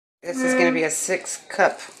This is going to be a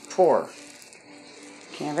 6-cup pour.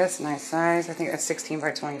 Canvas, nice size. I think that's 16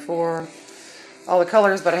 by 24. All the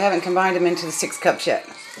colors, but I haven't combined them into the 6 cups yet.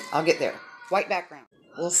 I'll get there. White background.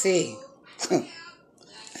 We'll see.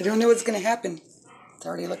 I don't know what's going to happen. It's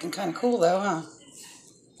already looking kind of cool though, huh?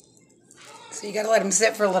 So you got to let them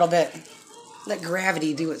sit for a little bit. Let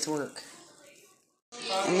gravity do its work.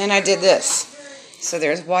 And then I did this. So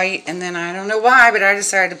there's white, and then I don't know why, but I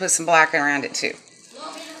decided to put some black around it too.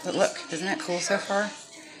 But look, isn't that cool so far?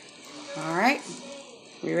 All right,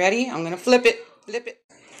 we ready? I'm gonna flip it, flip it.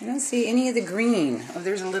 I don't see any of the green. Oh,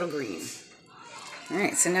 there's a little green. All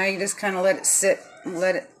right, so now you just kind of let it sit,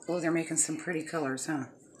 let it, oh, they're making some pretty colors, huh?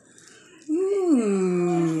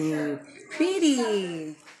 Ooh,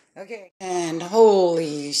 pretty. Okay, and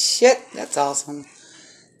holy shit, that's awesome.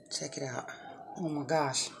 Check it out. Oh my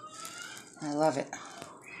gosh, I love it.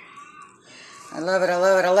 I love it, I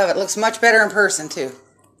love it, I love it. Looks much better in person too.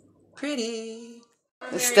 Pretty.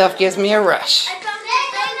 This stuff gives me a rush.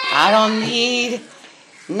 I don't need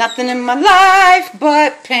nothing in my life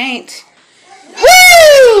but paint.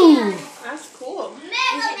 Woo! That's cool.